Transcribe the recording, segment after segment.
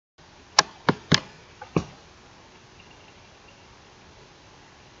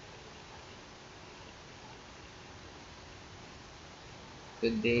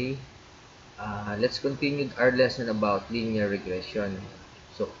Good day. Let's continue our lesson about linear regression.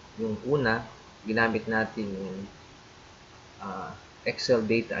 So, yung una, ginamit natin yung Excel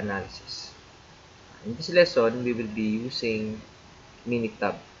data analysis. In this lesson, we will be using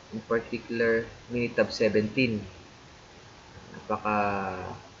Minitab. In particular, Minitab 17. Napaka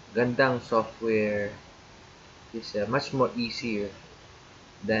gandang software. Is much more easier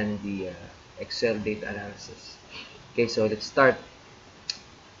than the Excel data analysis. Okay, so let's start.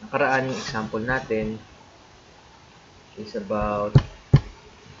 Nakaraan yung example natin is about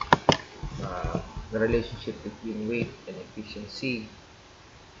the relationship between weight and efficiency.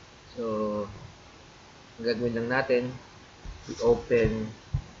 So, ang gagawin lang natin, we open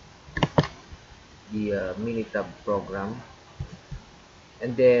the Minitab program.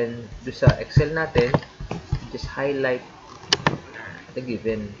 And then, do sa Excel natin, just highlight the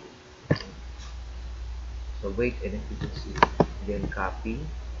given. So, weight and efficiency. Then, copy.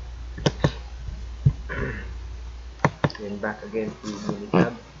 Then, back again to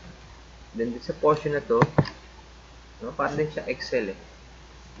Minitab. Then, sa portion na to, no, parang din siya Excel eh.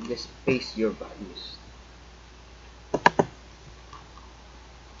 You just paste your values.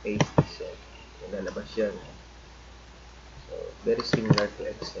 Paste the cell. Lalabas yan. So, very similar to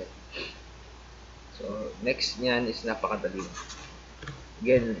Excel. So, next niyan is napakadali.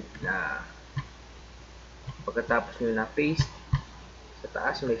 Again, pagkatapos nyo na paste, sa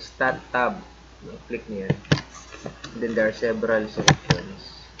taas may stat tab. Click nyo yan. Then, there are several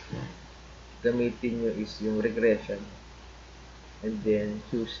selections. Gamitin nyo is yung regression. And then,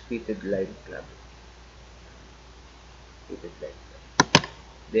 choose fitted line club. Fitted line club.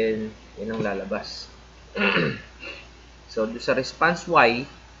 Then, yun ang lalabas. So, sa response Y,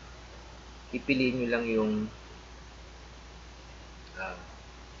 ipiliin nyo lang yung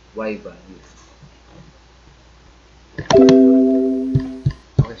Y value.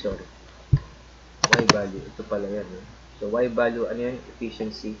 Okay, sorry. Y value. Ito pala yan. Eh. So, Y value, ano yan?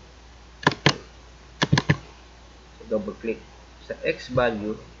 Efficiency. So, double click. Sa X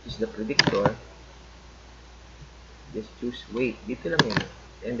value, which is the predictor, just choose weight. Dito lang yan.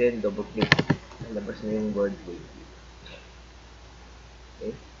 And then, double click. Labas na yung word weight.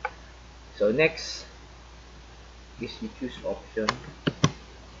 Okay. So, next is you choose option.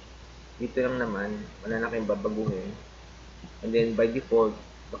 Dito lang naman, wala na kayong babaguhin. And then, by default,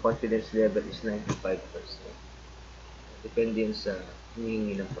 the confidence level is 95%. Depende sa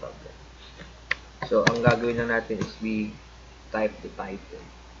hinihingi ng problem. So, ang gagawin lang natin is we type the title.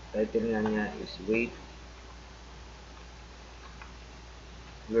 Title nga niya is weight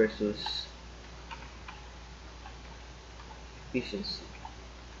versus efficiency.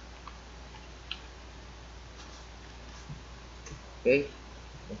 Okay?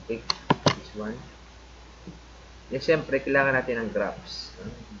 Take this one. Then, siyempre, kailangan natin ng graphs.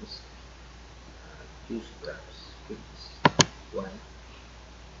 Choose graphs. Pick this one.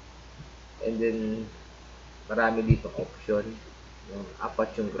 And then, marami dito option.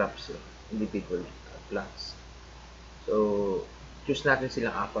 Apat yung graphs. Individual plots. So, choose natin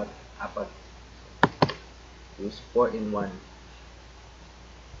silang apat. Choose 4 in 1.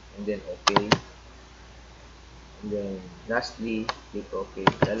 And then, okay. And then, lastly, click okay.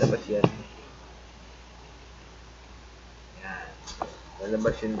 Lalabas yan. Yan.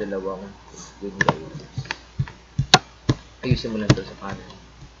 Lalabas yung dalawang windows. Ayusin mo lang ito sa kanan.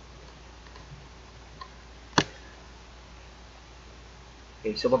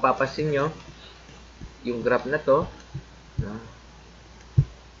 Okay, so mapapansin nyo, yung graph na to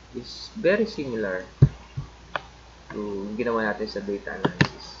is very similar to ginawa natin sa data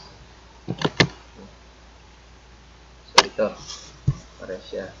analysis. So, ito. Para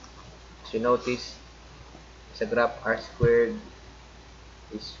siya. As you notice, sa graph R squared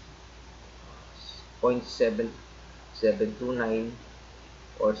is 0.7729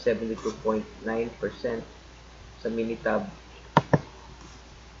 or 72.9%. Sa Minitab,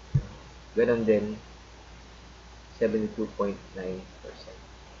 ganon din, 72.9%.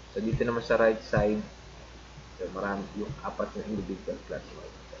 So, dito naman sa right side, so, marami yung apat na individual class.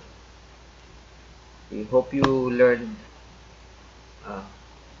 We hope you learned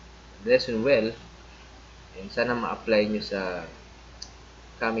lesson well and sana ma-apply nyo sa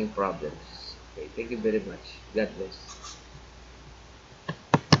coming problems. Okay, thank you very much. God bless.